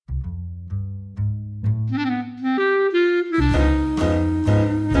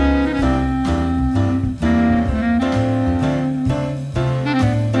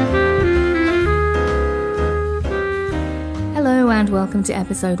welcome to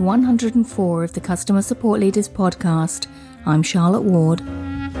episode 104 of the Customer Support Leaders podcast. I'm Charlotte Ward.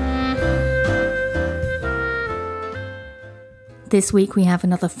 This week we have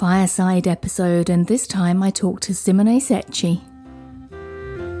another fireside episode, and this time I talk to Simone Secchi.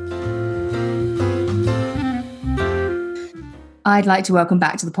 I'd like to welcome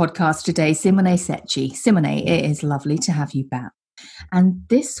back to the podcast today Simone Secchi. Simone, it is lovely to have you back. And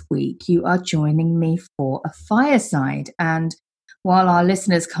this week you are joining me for a fireside. And while our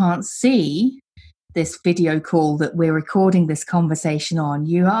listeners can't see this video call that we're recording this conversation on,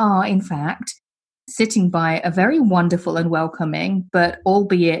 you are, in fact, sitting by a very wonderful and welcoming, but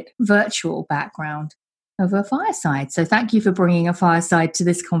albeit virtual background of a fireside. So thank you for bringing a fireside to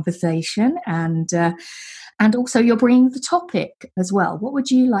this conversation. And also you're bringing the topic as well. What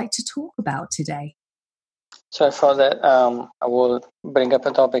would you like to talk about today? So I thought that I will bring up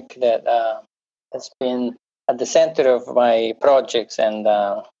a topic that has been at the center of my projects and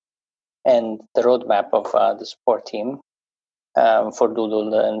the roadmap of the support team for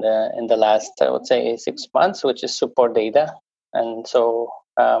Doodle in the last, I would say, 6 months, which is support data. And so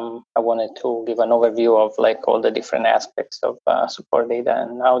I wanted to give an overview of like all the different aspects of support data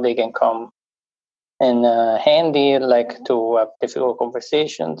and how they can come in handy, like to have difficult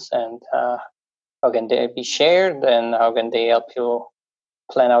conversations, and how can they be shared, and how can they help you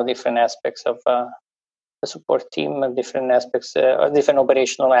plan out different aspects of the support team, and different aspects, different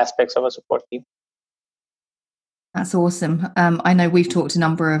operational aspects of a support team. That's awesome. I know we've talked a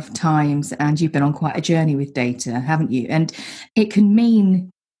number of times, and you've been on quite a journey with data, haven't you? And it can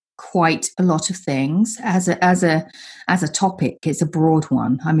mean quite a lot of things. As a topic, it's a broad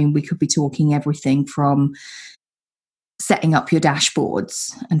one. I mean, we could be talking everything from setting up your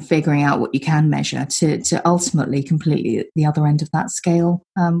dashboards and figuring out what you can measure to ultimately completely at the other end of that scale,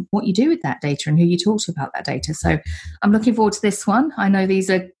 what you do with that data and who you talk to about that data. So I'm looking forward to this one. I know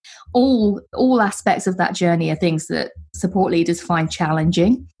these are all aspects of that journey are things that support leaders find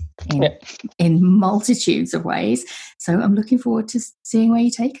challenging in multitudes of ways. So I'm looking forward to seeing where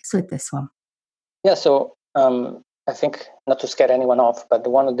you take us with this one. Yeah, so I think, not to scare anyone off, but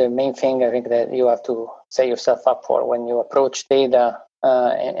one of the main things I think that you have to set yourself up for when you approach data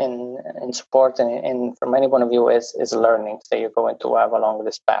in support and from any one of you is learning that you're going to have along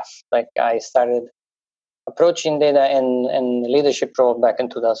this path. Like I started approaching data in leadership role back in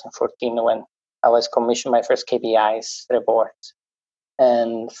 2014 when I was commissioned my first KPIs report.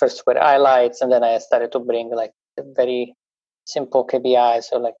 And first with highlights, and then I started to bring like the very simple KPIs,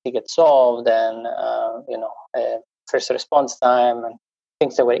 so like ticket solved and first response time and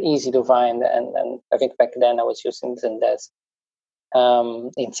things that were easy to find. And I think back then I was using Zendesk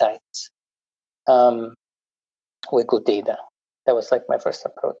Insights with good data. That was like my first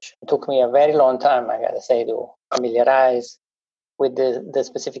approach. It took me a very long time, I gotta say, to familiarize with the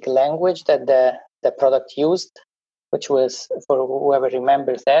specific language that the product used, which was, for whoever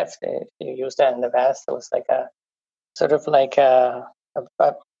remembers that, if you used that in the past, it was like a sort of like a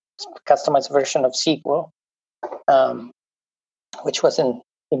customized version of SQL, which wasn't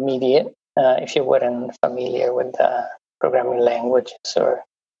immediate if you weren't familiar with the programming languages or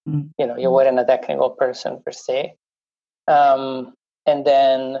you weren't a technical person per se. And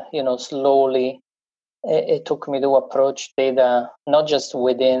then slowly it took me to approach data not just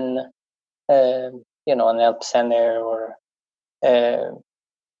within an help center or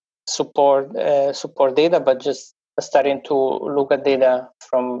support data, but just starting to look at data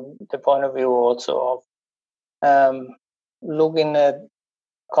from the point of view also of looking at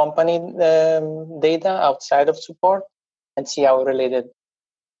company data outside of support and see how related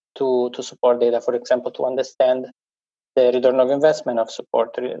to support data. For example, to understand the return of investment of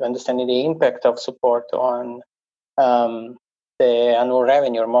support, understanding the impact of support on the annual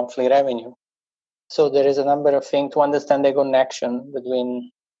revenue or monthly revenue. So there is a number of things to understand the connection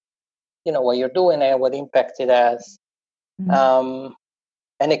between what you're doing and what impact it has. And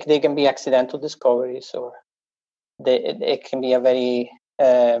they can be accidental discoveries, or it can be a very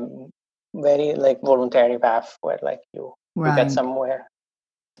very like voluntary path where like you get somewhere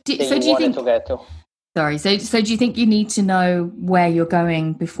to get to. Sorry, so do you think you need to know where you're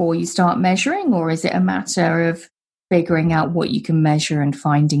going before you start measuring, or is it a matter of figuring out what you can measure and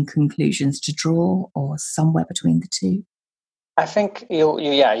finding conclusions to draw, or somewhere between the two? I think you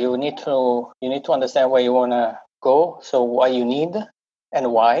need to understand where you want to go, so what you need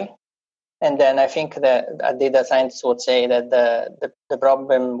and why. And then I think that a data scientist would say that the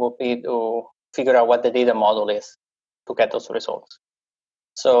problem would be to figure out what the data model is to get those results.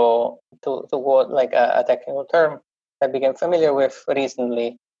 So to quote like a technical term I became familiar with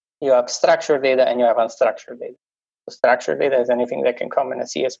recently, you have structured data and you have unstructured data. structured data is anything that can come in a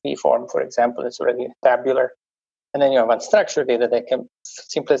CSV form, for example. It's already tabular. And then you have unstructured data that can,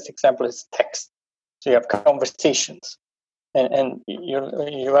 simplest example is text. So you have conversations. And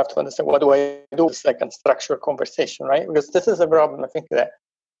you have to understand, what do I do with like unstructured conversation, right? Because this is a problem. I think that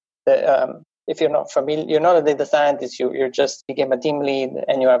if you're not familiar, you're not a data scientist, you just became a team lead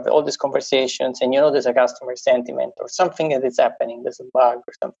and you have all these conversations and you know there's a customer sentiment or something that is happening, there's a bug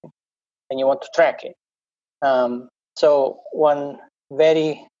or something, and you want to track it. So one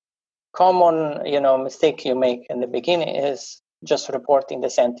very common, mistake you make in the beginning is just reporting the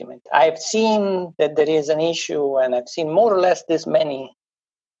sentiment. I've seen that there is an issue and I've seen more or less this many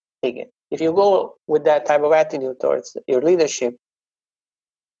tickets. If you go with that type of attitude towards your leadership,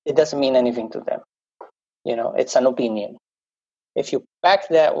 it doesn't mean anything to them. It's an opinion. If you back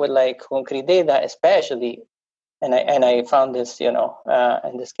that with like concrete data, especially, and I found this, in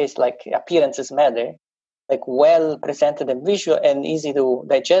this case, like appearances matter, like well presented and visual and easy to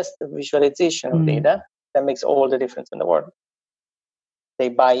digest visualization of data, that makes all the difference in the world. They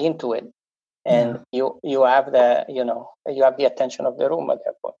buy into it, and you have you have the attention of the room at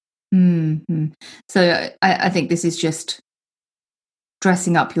that point. Mm-hmm. So I think this is just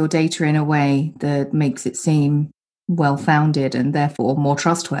dressing up your data in a way that makes it seem well-founded and therefore more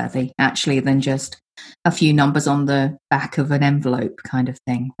trustworthy, actually, than just a few numbers on the back of an envelope kind of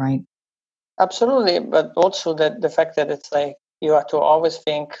thing, right? Absolutely, but also the fact that it's like you have to always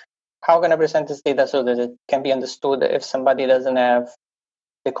think, how can I present this data so that it can be understood if somebody doesn't have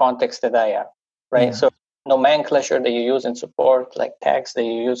the context that I have, right? Yeah. So nomenclature that you use in support, like tags that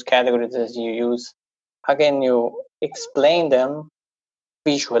you use, categories that you use, how can you explain them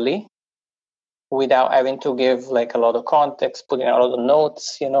visually without having to give like a lot of context, putting a lot of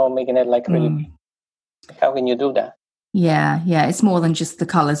notes, making it like really, how can you do that? Yeah. It's more than just the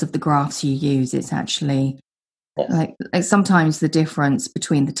colors of the graphs you use. It's actually like sometimes the difference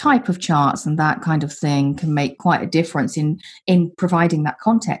between the type of charts and that kind of thing can make quite a difference in providing that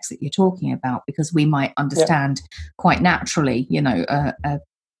context that you're talking about, because we might understand quite naturally,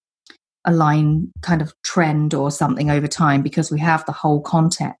 a line kind of trend or something over time because we have the whole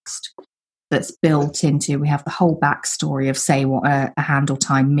context that's built into, we have the whole backstory of, say, what a handle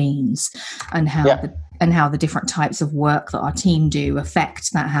time means and how the different types of work that our team do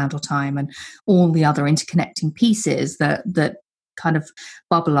affect that handle time and all the other interconnecting pieces that kind of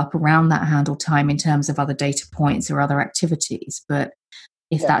bubble up around that handle time in terms of other data points or other activities. But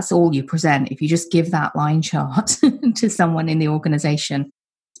if that's all you present, if you just give that line chart to someone in the organization,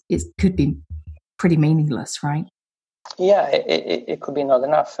 it could be pretty meaningless, right? Yeah, it could be not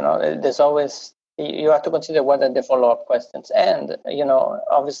enough. There's always, you have to consider what are the follow-up questions. And,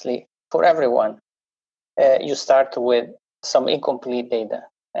 obviously for everyone, you start with some incomplete data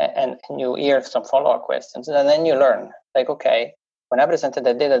and you hear some follow-up questions. And then you learn, like, okay, when I presented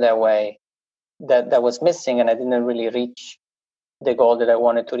the data that way, that was missing and I didn't really reach the goal that I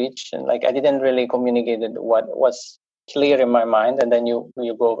wanted to reach. And like, I didn't really communicate what was clear in my mind. And then you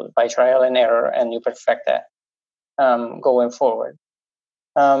go by trial and error and you perfect that. Going forward.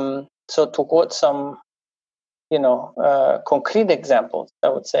 So to quote some, concrete examples, I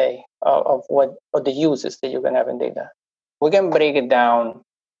would say, of what the uses that you can have in data. We can break it down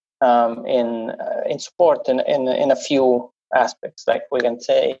in support in a few aspects. Like we can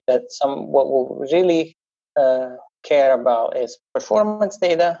say that what we really care about is performance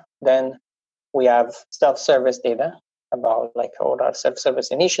data. Then we have self-service data about like all our self-service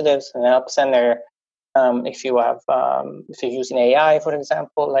initiatives and Help Center. If you're using AI, for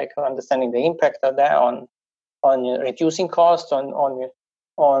example, like understanding the impact of that on reducing costs, on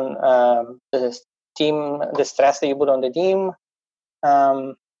the team, the stress that you put on the team,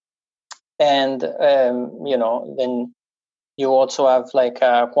 then you also have like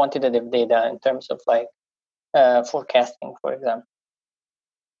quantitative data in terms of like forecasting, for example.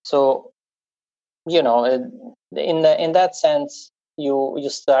 So in that sense, you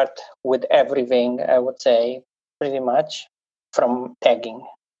start with everything, I would say, pretty much from tagging,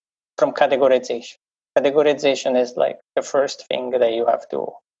 from categorization. Categorization is like the first thing that you have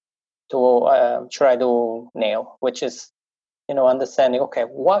to try to nail, which is, understanding, okay,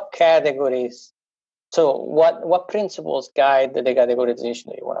 what categories, so what principles guide the categorization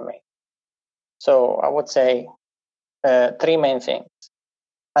that you want to make. So I would say three main things.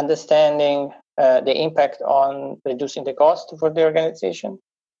 Understanding the impact on reducing the cost for the organization,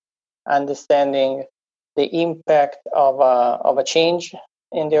 understanding the impact of a change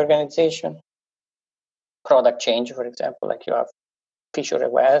in the organization, product change, for example, like you have feature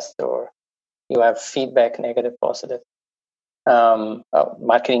request or you have feedback, negative, positive,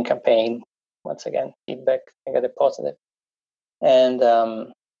 marketing campaign, once again, feedback, negative, positive. And,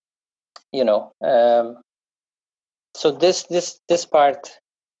 so this part,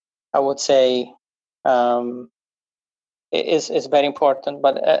 I would say, is very important,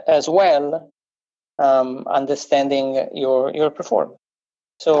 but as well, understanding your performance.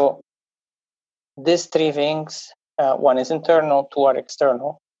 So these three things, one is internal, two are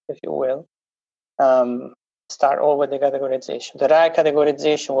external, if you will. Start all with the categorization. The right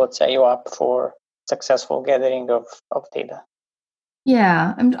categorization will set you up for successful gathering of data.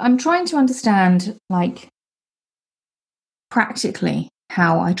 Yeah, I'm trying to understand, like, practically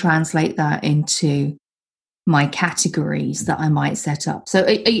how I translate that into my categories that I might set up. So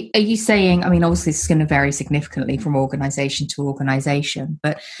are you saying, I mean, obviously this is going to vary significantly from organization to organization,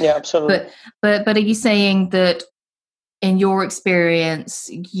 but yeah, absolutely. But are you saying that in your experience,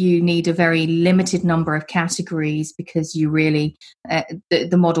 you need a very limited number of categories because you really,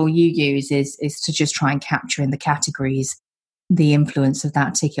 the model you use is to just try and capture in the categories the influence of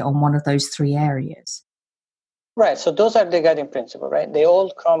that ticket on one of those three areas? Right. So those are the guiding principle, right? They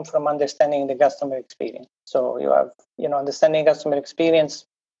all come from understanding the customer experience. So you have, understanding customer experience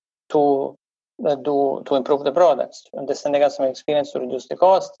to improve the products, understand the customer experience to reduce the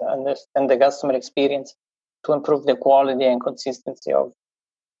cost, understand the customer experience to improve the quality and consistency of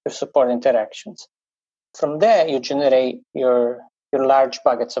your support interactions. From there, you generate your large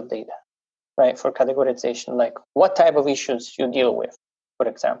buckets of data, right? For categorization, like what type of issues you deal with, for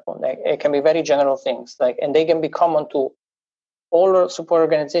example. Like, it can be very general things, and they can be common to all support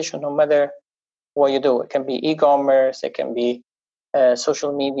organizations, no matter what you do. It can be e-commerce, it can be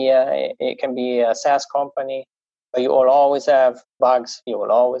social media, it can be a SaaS company, but you will always have bugs, you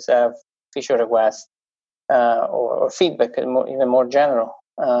will always have feature requests or feedback, even more general.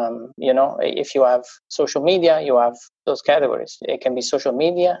 If you have social media, you have those categories. It can be social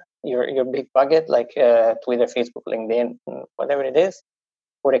media, your big bucket, like Twitter, Facebook, LinkedIn, whatever it is,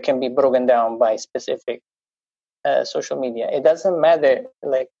 or it can be broken down by specific social media. It doesn't matter,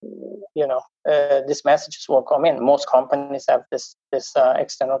 these messages will come in. Most companies have this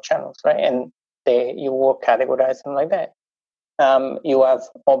external channels, right? And you will categorize them like that. You have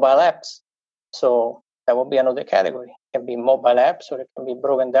mobile apps, so that will be another category. It can be mobile apps, or it can be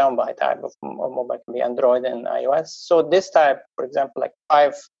broken down by type of mobile. It can be Android and iOS. So this type, for example,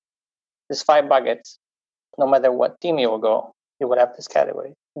 these five buckets, no matter what team you will go, you will have this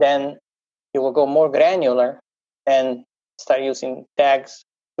category. Then you will go more granular and start using tags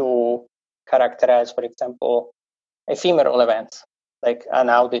to characterize, for example, ephemeral events, like an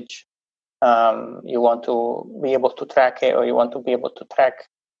outage. You want to be able to track it, or you want to be able to track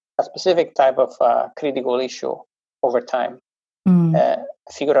a specific type of critical issue over time,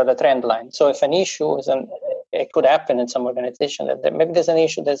 figure out a trend line. So if an issue it could happen in some organization that maybe there's an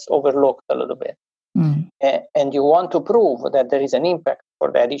issue that's overlooked a little bit, and you want to prove that there is an impact for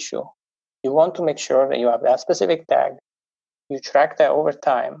that issue. You want to make sure that you have that specific tag, you track that over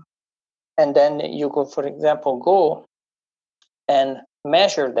time, and then you go, for example, go and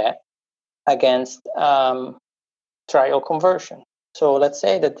measure that against trial conversion. So let's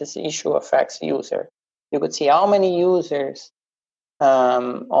say that this issue affects user. You could see how many users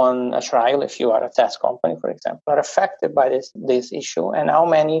on a trial, if you are a SaaS company, for example, are affected by this issue, and how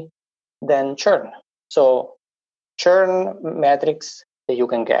many then churn. So churn metrics that you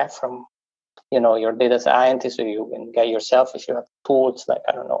can get from your data scientist, or you can get yourself if you have tools like,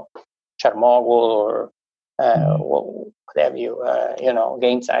 I don't know, Charmogul or what have you,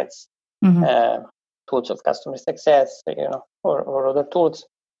 Gainsights, tools of customer success, or other tools,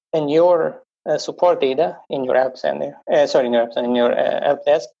 and your support data in your help center, in your help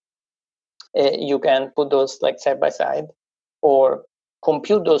desk, you can put those like side by side, or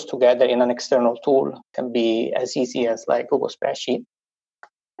compute those together in an external tool. It can be as easy as like Google Spreadsheet,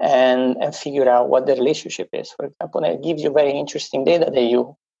 and figure out what the relationship is. For example, and it gives you very interesting data that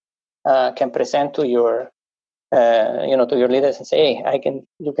you can present to your to your leaders and say, hey,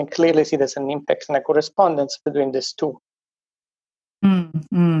 you can clearly see there's an impact and a correspondence between these two.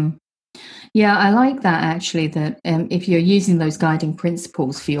 Yeah, I like that actually, that if you're using those guiding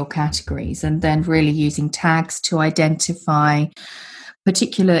principles for your categories, and then really using tags to identify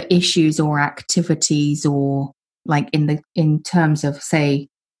particular issues or activities, or like in terms of, say,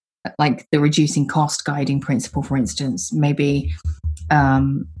 like the reducing cost guiding principle, for instance, maybe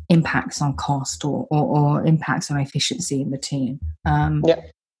impacts on cost or impacts on efficiency in the team.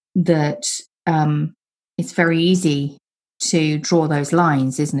 That it's very easy to draw those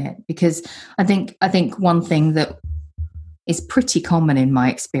lines, isn't it? Because I think one thing that is pretty common in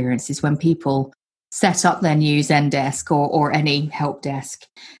my experience is when people set up their new Zendesk or any help desk,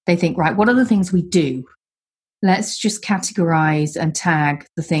 they think, right, what are the things we do? Let's just categorize and tag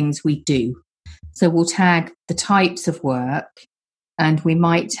the things we do. So we'll tag the types of work, and we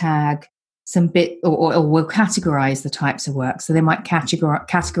might tag some bit, or we'll categorize the types of work. So they might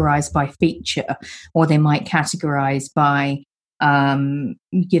categorize by feature, or they might categorize by,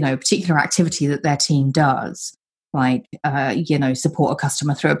 particular activity that their team does, like, support a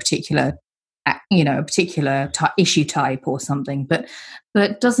customer through a particular issue type or something. But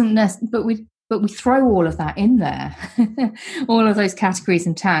we throw all of that in there, all of those categories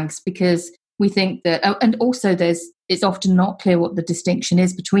and tags, because we think that, and also it's often not clear what the distinction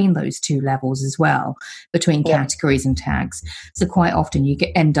is between those two levels as well, between categories and tags. So quite often you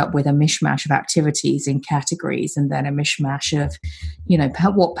end up with a mishmash of activities in categories, and then a mishmash of,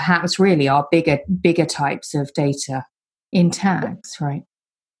 what perhaps really are bigger types of data in tags, right?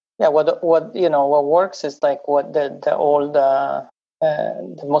 Yeah, what works is like what the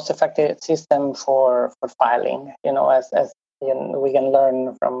most effective system for filing. As we can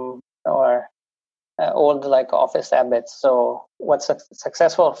learn from our old like office habits. So what's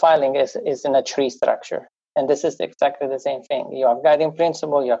successful filing is in a tree structure, and this is exactly the same thing. You have guiding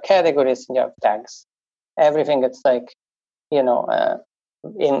principle, you have categories, and you have tags. Everything it's like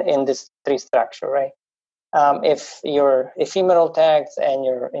in this tree structure, right? If your ephemeral tags and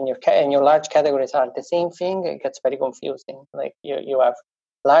your large categories are the same thing, it gets very confusing. Like you have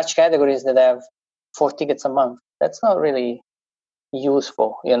large categories that have 4 tickets a month. That's not really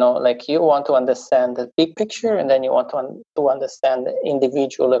useful. Like you want to understand the big picture, and then you want to understand the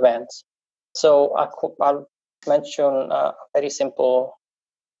individual events. So I'll mention a very simple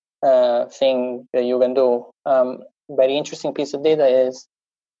thing that you can do. Very interesting piece of data is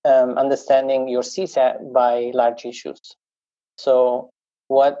understanding your CSAT by large issues. So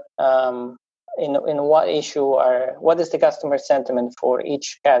what in what issue what is the customer sentiment for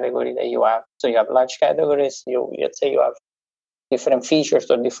each category that you have? So you have large categories. Let's say you have different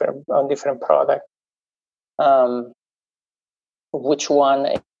features on different product. Which one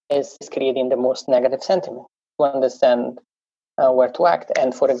is creating the most negative sentiment? To understand where to act.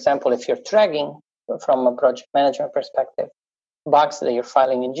 And for example, if you're tracking from a project management perspective, bugs that you're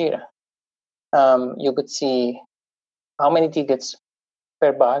filing in Jira, you could see how many tickets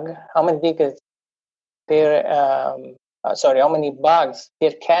per bug, how many tickets how many bugs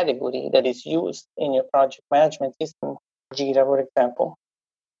per category that is used in your project management system, Jira, for example,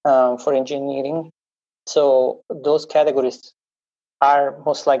 for engineering. So those categories are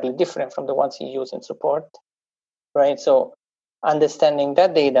most likely different from the ones you use in support, right? So understanding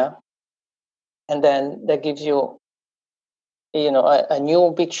that data, and then that gives you, a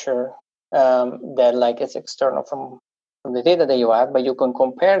new picture that like is external from the data that you have, but you can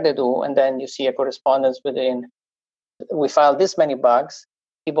compare the two, and then you see a correspondence within. We filed this many bugs.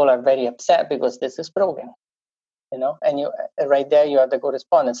 People are very upset because this is broken, and you right there you have the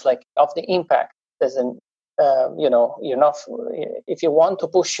correspondence like of the impact. Doesn't you're not, if you want to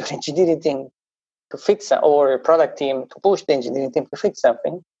push your engineering team to fix or your product team to push the engineering team to fix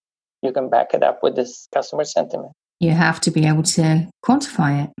something, you can back it up with this customer sentiment. You have to be able to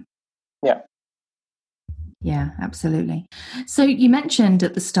quantify it. Yeah. Yeah, absolutely. So you mentioned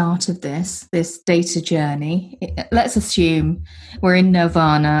at the start of this data journey, let's assume we're in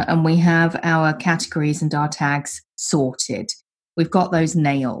Nirvana and we have our categories and our tags sorted. We've got those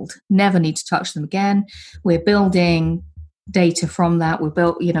nailed. Never need to touch them again. We're building data from that.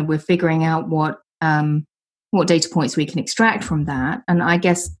 We're figuring out what data points we can extract from that. And I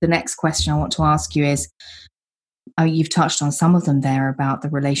guess the next question I want to ask you is, you've touched on some of them there about the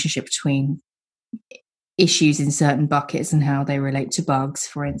relationship between issues in certain buckets and how they relate to bugs,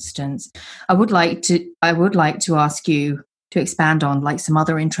 for instance. I would like to ask you to expand on like some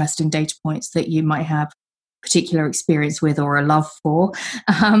other interesting data points that you might have particular experience with or a love for.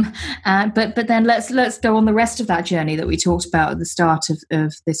 But then let's go on the rest of that journey that we talked about at the start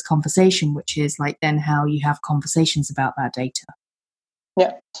of this conversation, which is like then how you have conversations about that data.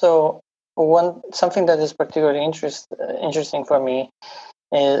 Yeah. So something that is particularly interesting for me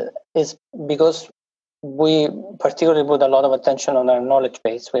is because we particularly put a lot of attention on our knowledge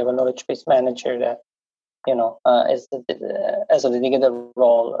base. We have a knowledge base manager that, as a dedicated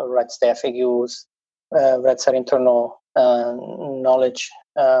role, writes the FAQs, writes our internal knowledge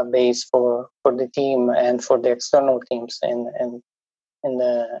base for the team and for the external teams in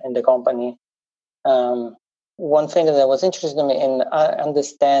the company. One thing that was interesting to me in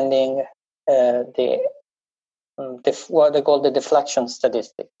understanding what they call the deflection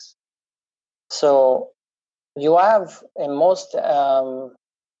statistics. So you have in most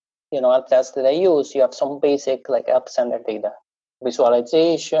help desk that I use, you have some basic like help center data,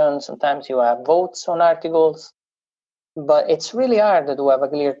 visualization. Sometimes you have votes on articles, but it's really hard to have a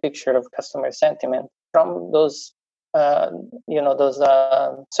clear picture of customer sentiment from those,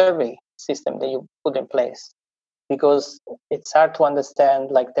 survey system that you put in place, because it's hard to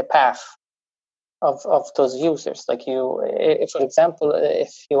understand like the path of those users. Like for example,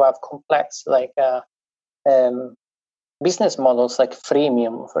 if you have complex like business models like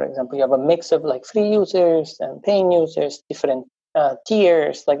freemium, for example, you have a mix of like free users and paying users, different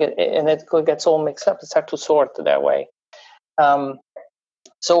tiers, and it gets all mixed up. It's hard to sort that way.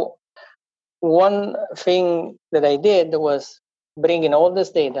 So one thing that I did was bringing all this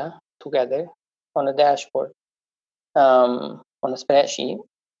data together on a dashboard, on a spreadsheet,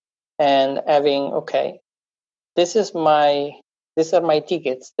 and having, okay, these are my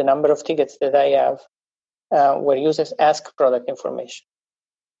tickets, the number of tickets that I have where users ask product information.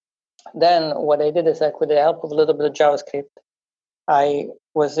 Then what I did is, with the help of a little bit of JavaScript, I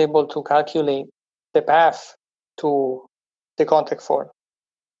was able to calculate the path to the contact form.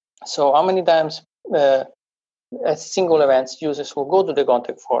 So how many times as single events users will go to the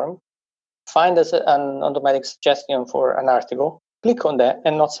contact form, find us an automatic suggestion for an article, click on that,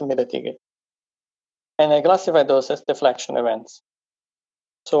 and not submit a ticket. And I classify those as deflection events.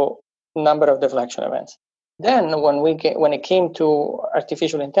 So number of deflection events. Then when it came to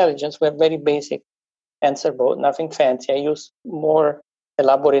artificial intelligence, we have very basic answer bot, nothing fancy. I use more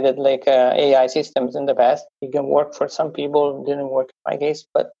elaborated like AI systems in the past. It can work for some people, didn't work in my case,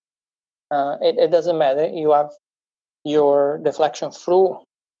 but it doesn't matter. You have your deflection through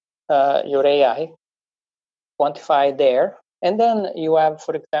your AI quantified there. And then you have,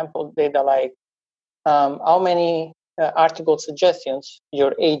 for example, data like how many article suggestions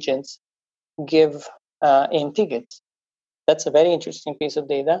your agents give in tickets. That's a very interesting piece of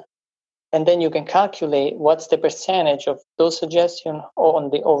data. And then you can calculate what's the percentage of those suggestions on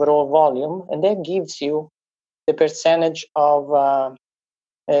the overall volume. And that gives you the percentage of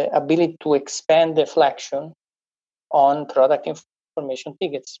ability to expand deflection on product information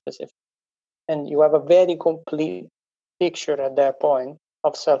tickets specific. And you have a very complete picture at that point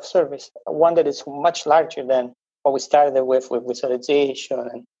of self-service, one that is much larger than what we started with visualization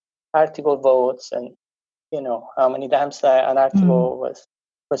and article votes and how many times an article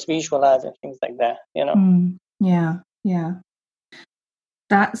was visualized and things like that. Yeah.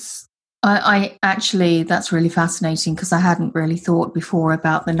 That's I actually, that's really fascinating, because I hadn't really thought before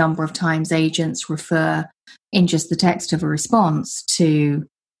about the number of times agents refer in just the text of a response to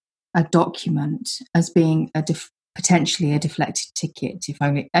a document as being potentially a deflected ticket.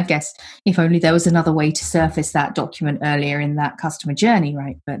 If only there was another way to surface that document earlier in that customer journey,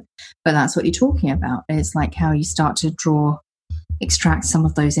 right? But that's what you're talking about. It's like how you start to extract some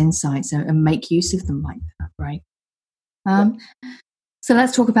of those insights and make use of them like that, right? So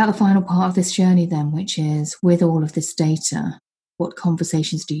let's talk about the final part of this journey then, which is, with all of this data, what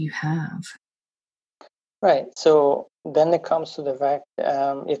conversations do you have? Right. So then it comes to the fact,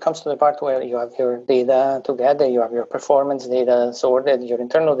 it comes to the part where you have your data together, you have your performance data sorted, your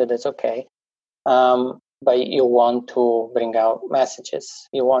internal data is okay, but you want to bring out messages.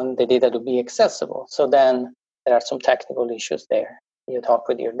 You want the data to be accessible. So then there are some technical issues there. You talk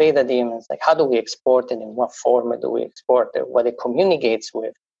with your data team. It's like, how do we export it? In what format do we export it? What it communicates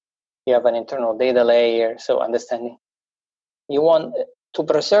with? You have an internal data layer. So understanding, you want to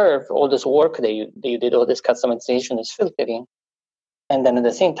preserve all this work that you did, all this customization, this filtering. And then at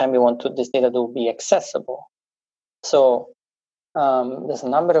the same time, you want this data to be accessible. So there's a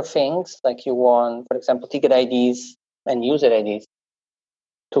number of things, like you want, for example, ticket IDs and user IDs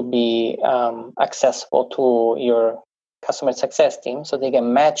to be accessible to your customer success team, so they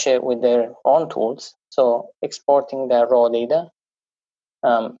can match it with their own tools. So exporting their raw data,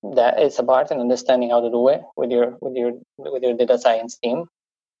 that is a part, and understanding how to do it with your data science team.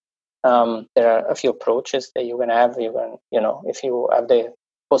 There are a few approaches that you can have. You can, if you have the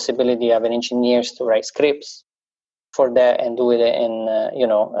possibility of having engineers to write scripts for that and do it in,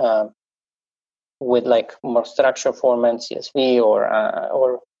 with like more structured format, CSV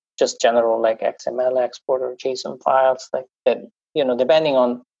or just general like XML export or JSON files, like that, depending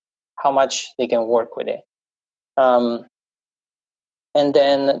on how much they can work with it. And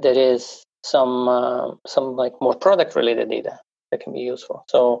then there is some like more product related data that can be useful.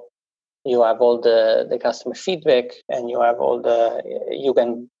 So you have all the customer feedback, and you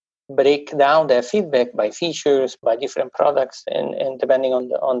can break down their feedback by features, by different products, and depending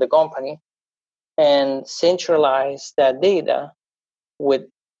on the company, and centralize that data with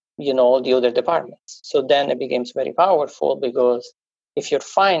all the other departments. So then it becomes very powerful, because if your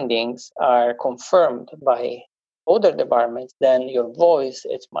findings are confirmed by other departments, then your voice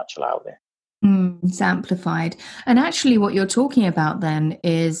is much louder. It's amplified. And actually, what you're talking about then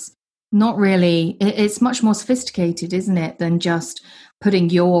is not really, it's much more sophisticated, isn't it, than just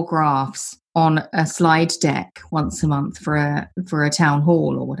putting your graphs on a slide deck once a month for a town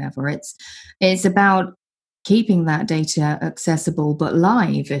hall or whatever. It's about keeping that data accessible but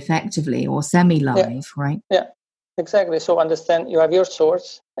live effectively, or semi-live, right? Yeah, exactly. So understand you have your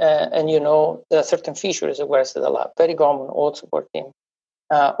source, and you know there are certain features requested a lot. Very common, all support team.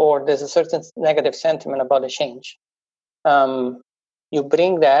 Or there's a certain negative sentiment about a change. You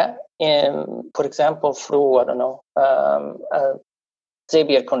bring that in, for example, through, I don't know, a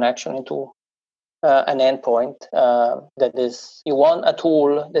Zapier connection into an endpoint that is, you want a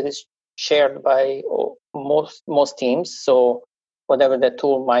tool that is shared by most teams. So whatever that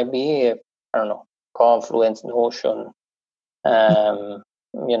tool might be, I don't know, Confluence, Notion.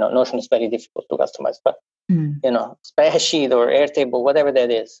 Notion is very difficult to customize, but Spreadsheet or Airtable, whatever that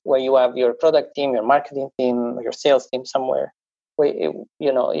is, where you have your product team, your marketing team, your sales team somewhere, where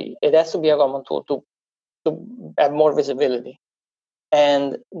it has to be a common tool to have more visibility.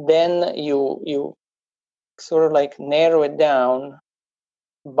 And then you sort of like narrow it down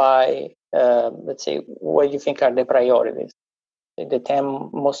by, let's say, what you think are the priorities, the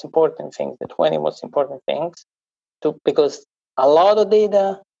 10 most important things, the 20 most important things, because a lot of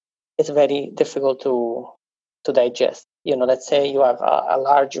data is very difficult to digest. Let's say you have a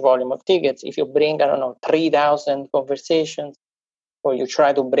large volume of tickets. If you bring, 3,000 conversations, or you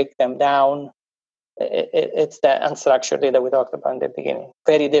try to break them down, it's that unstructured data we talked about in the beginning.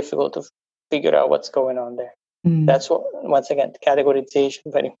 Very difficult to figure out what's going on there. That's what, once again, categorization,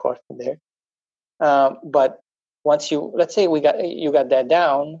 very important there. But once let's say you got that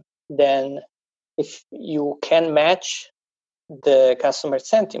down, then if you can match the customer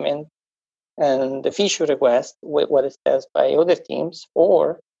sentiment and the feature request with what it says by other teams,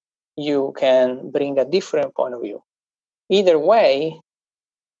 or you can bring a different point of view. Either way,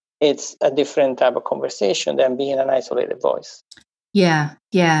 it's a different type of conversation than being an isolated voice. Yeah,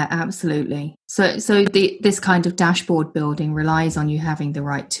 absolutely. So this kind of dashboard building relies on you having the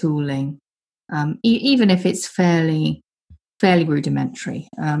right tooling, even if it's fairly rudimentary.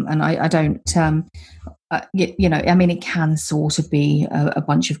 And I don't, it can sort of be a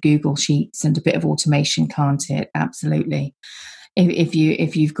bunch of Google Sheets and a bit of automation, can't it? Absolutely.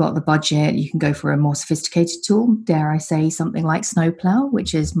 If you've got the budget, you can go for a more sophisticated tool. Dare I say something like Snowplow,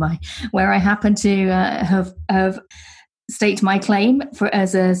 which is where I happen to have staked my claim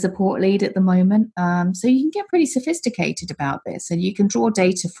as a support lead at the moment. So you can get pretty sophisticated about this, and you can draw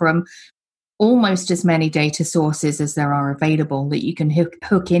data from almost as many data sources as there are available that you can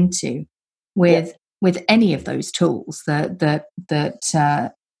hook into with any of those tools that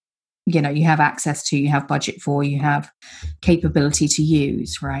you have access to, you have budget for, you have capability to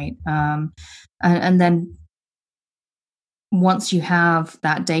use, right? And then once you have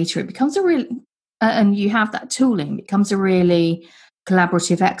that data, it becomes and you have that tooling, it becomes a really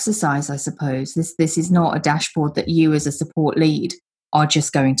collaborative exercise, I suppose. This is not a dashboard that you as a support lead are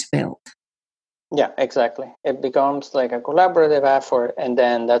just going to build. Yeah, exactly. It becomes like a collaborative effort, and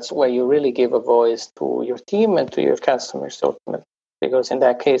then that's where you really give a voice to your team and to your customers ultimately. Because in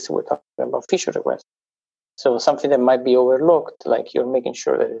that case, we're talking about feature requests. So something that might be overlooked, like you're making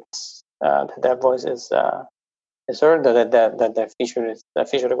sure that it's that voice is heard, that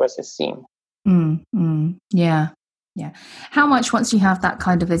feature request is seen. Yeah. How much, once you have that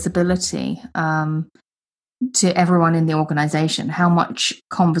kind of visibility to everyone in the organization, how much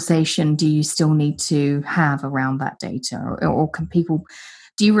conversation do you still need to have around that data, or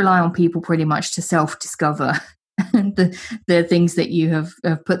do you rely on people pretty much to self-discover the things that you have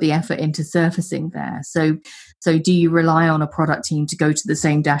put the effort into surfacing there? So do you rely on a product team to go to the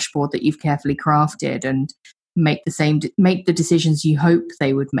same dashboard that you've carefully crafted and make the decisions you hope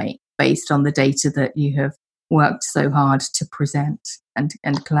they would make based on the data that you have worked so hard to present and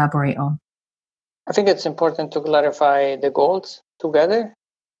collaborate on? I think it's important to clarify the goals together.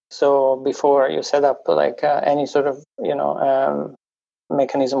 So before you set up any sort of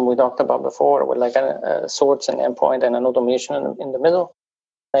mechanism we talked about before, with like a source and endpoint and an automation in the middle,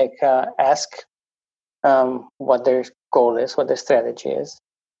 ask what their goal is, what their strategy is,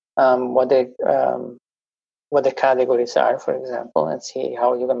 what the categories are, for example, and see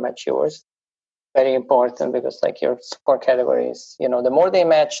how you can match yours. Very important, because your support categories, the more they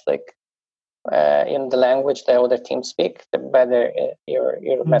match in the language that other teams speak, the better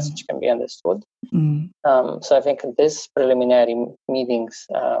your message can be understood. So I think this preliminary meetings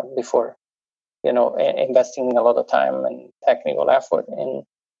before investing a lot of time and technical effort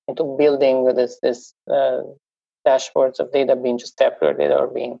into building this dashboards of data being just tabular data or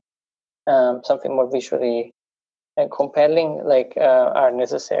being something more visually and compelling, are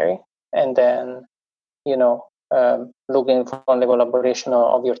necessary. And then, looking from the collaboration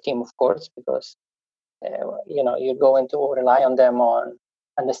of your team, of course, because, you're going to rely on them on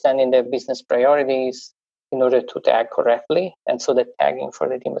understanding their business priorities in order to tag correctly. And so the tagging for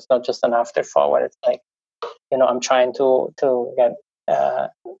the team is not just an afterthought where it's like, I'm trying to get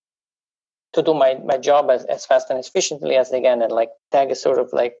to do my job as fast and efficiently as they can, and tag is sort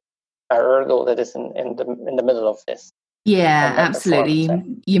of like a hurdle that is in the middle of this. Yeah, absolutely.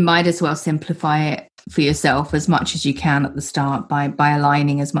 You might as well simplify it for yourself as much as you can at the start by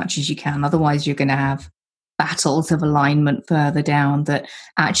aligning as much as you can. Otherwise, you're going to have battles of alignment further down that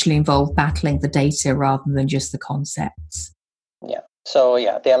actually involve battling the data rather than just the concepts. Yeah. So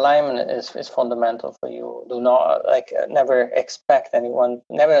the alignment is fundamental for you. Do not never expect anyone,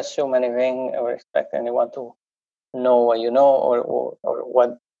 never assume anything, or expect anyone to know what you know or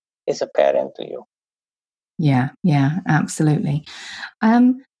what is apparent to you. Yeah, absolutely.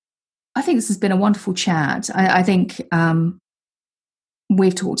 I think this has been a wonderful chat. I think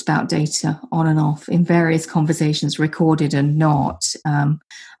we've talked about data on and off in various conversations, recorded and not,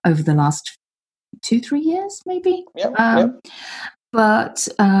 over the last 2-3 years, maybe. Yep. But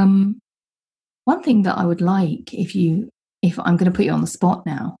one thing that I would like, if I'm going to put you on the spot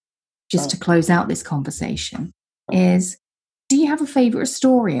now, just to close out this conversation, is, do you have a favorite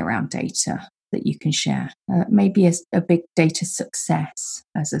story around data that you can share? Maybe a big data success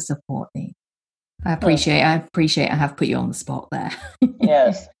as a support lead. I appreciate I have put you on the spot there.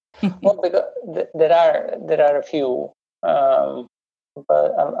 Yes. Well, because there are a few, but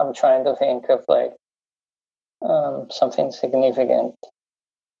I'm trying to think of something significant.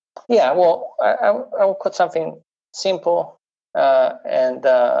 Yeah, well, I will put something simple and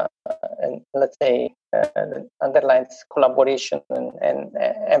let's say underlines collaboration and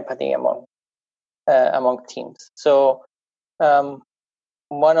empathy among teams. So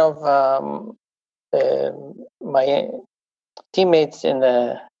one of my teammates in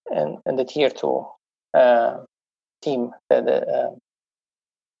the tier 2 team that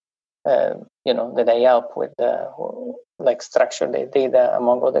that I help with structure the data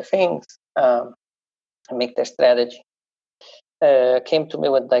among other things, and make their strategy, came to me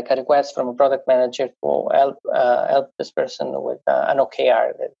with a request from a product manager to help this person with an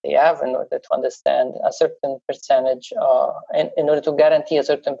OKR that they have in order to understand a certain percentage, in order to guarantee a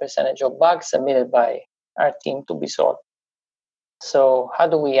certain percentage of bugs submitted by our team to be solved. So how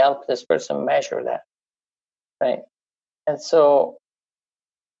do we help this person measure that, right? And so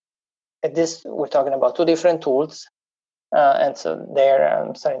at this, we're talking about two different tools. And so there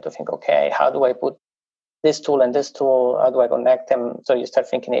I'm starting to think, okay, how do I put this tool and this tool? How do I connect them? So you start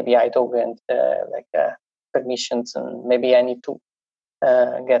thinking API tokens, permissions, and maybe I need to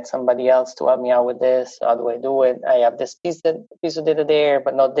get somebody else to help me out with this. How do I do it? I have this piece of data there,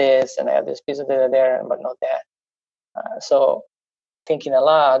 but not this, and I have this piece of data there, but not that. So thinking a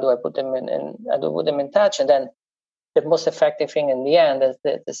lot, how do I put them in touch? And then the most effective thing in the end, is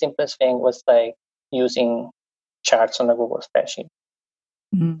the simplest thing was using charts on a Google spreadsheet.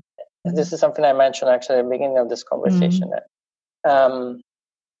 Mm-hmm. This is something I mentioned actually at the beginning of this conversation. Mm-hmm.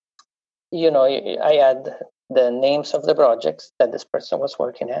 I had the names of the projects that this person was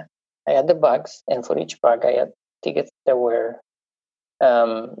working at. I had the bugs, and for each bug, I had tickets that were,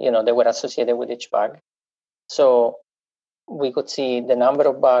 they were associated with each bug. So we could see the number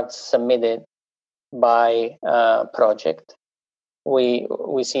of bugs submitted by project. We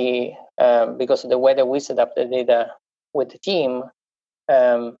see, because of the way that we set up the data with the team,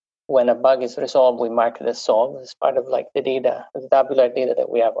 when a bug is resolved, we mark it as solved as part of the data, the tabular data that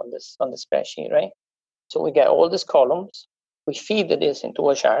we have on the spreadsheet, right? So we get all these columns, we feed this into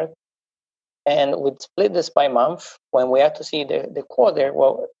a chart, and we split this by month. When we have to see the quarter,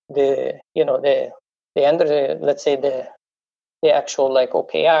 well, the end of let's say the actual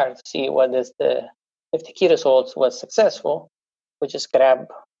OKR to see what is if the key results was successful, we just grab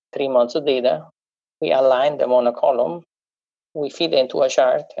 3 months of data, we align them on a column, we feed it into a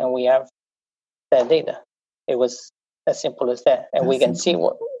chart, and we have that data. It was as simple as that. And we can see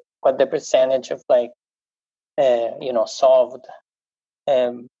what the percentage of solved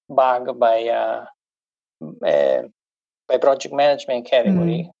bug by project management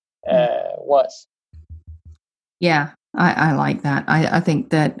category was. Yeah, I like that. I think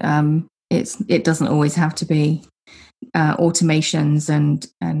that it doesn't always have to be automations and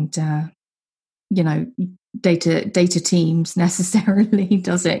data teams necessarily,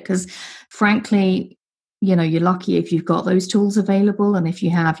 does it? Because frankly, you're lucky if you've got those tools available, and if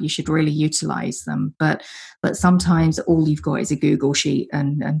you have, you should really utilize them. But sometimes all you've got is a Google sheet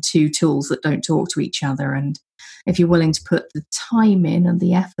and two tools that don't talk to each other. And if you're willing to put the time in and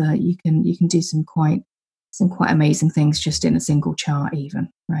the effort, you can do some quite amazing things just in a single chart, even,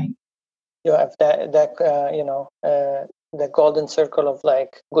 right? You have the golden circle of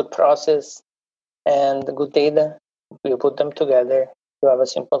like good process and good data. You put them together, you have a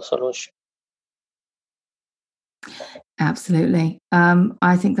simple solution. Absolutely.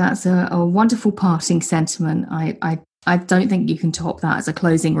 I think that's a wonderful parting sentiment. I don't think you can top that as a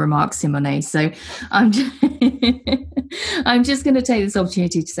closing remark, Simone. So I'm just going to take this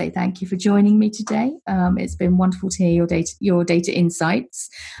opportunity to say thank you for joining me today. It's been wonderful to hear your data insights.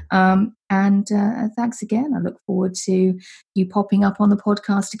 And thanks again. I look forward to you popping up on the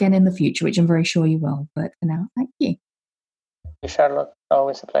podcast again in the future, which I'm very sure you will. But for now, thank you. Thank you, Charlotte.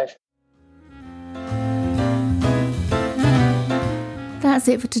 Always a pleasure. That's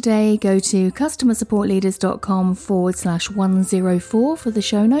it for today. Go to customersupportleaders.com/104 for the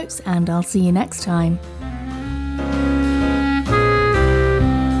show notes, and I'll see you next time.